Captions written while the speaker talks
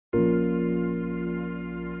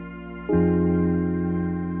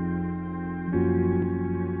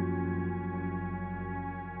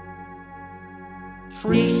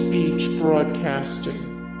Free Speech Broadcasting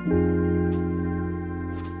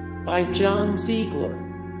by John Ziegler.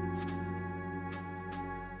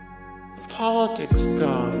 Politics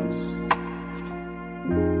Guys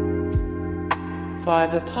by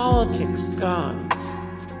the Politics Guys.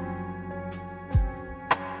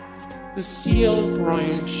 The C.L.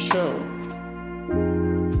 Bryant Show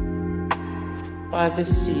by the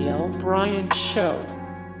C.L. Bryant Show.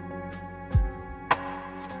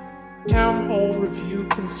 Townhall Review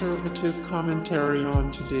conservative commentary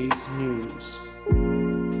on today's news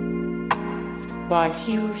by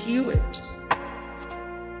Hugh Hewitt.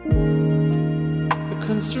 The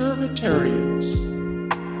Conservatarians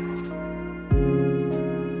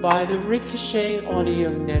by the Ricochet Audio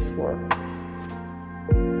Network.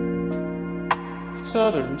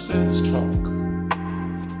 Southern Sense Talk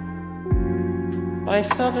by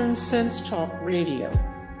Southern Sense Talk Radio.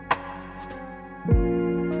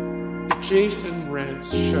 The Jason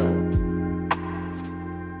Rantz Show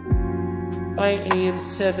by AM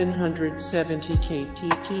 770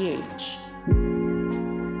 KTTH.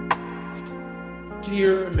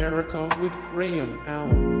 Dear America with Graham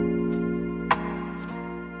Allen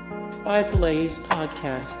by Blaze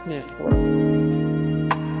Podcast Network.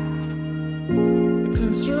 The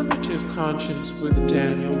Conservative Conscience with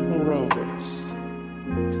Daniel Horowitz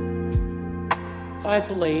by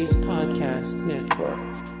Blaze Podcast Network.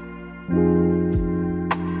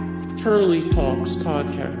 Turley Talks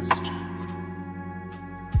Podcast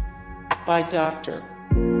by Dr.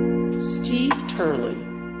 Steve Turley.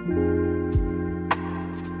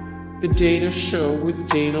 The Dana Show with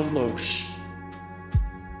Dana Loesch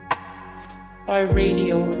by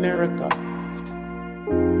Radio America.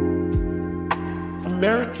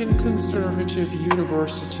 American Conservative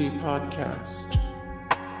University Podcast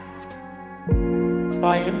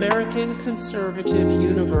by American Conservative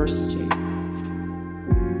University.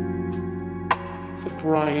 The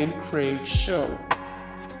Brian Craig Show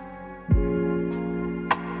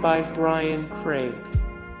by Brian Craig.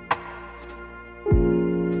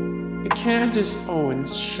 The Candace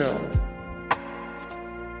Owens Show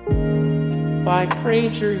by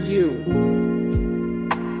Prager U.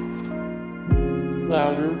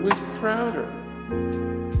 Louder with Crowder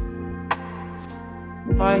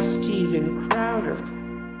by Stephen Crowder.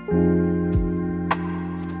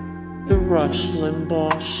 The Rush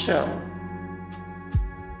Limbaugh Show.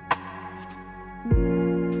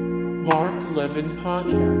 Mark Levin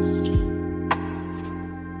Podcast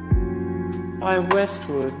by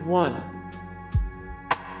Westwood One.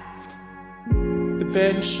 The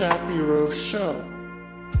Ben Shapiro Show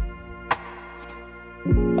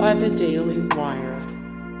by The Daily Wire.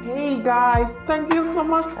 Hey guys, thank you so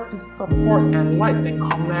much for the support and likes and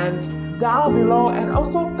comments down below, and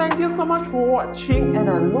also thank you so much for watching, and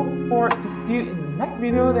I look forward to see you in the next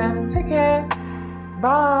video. Then take care,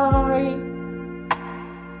 bye.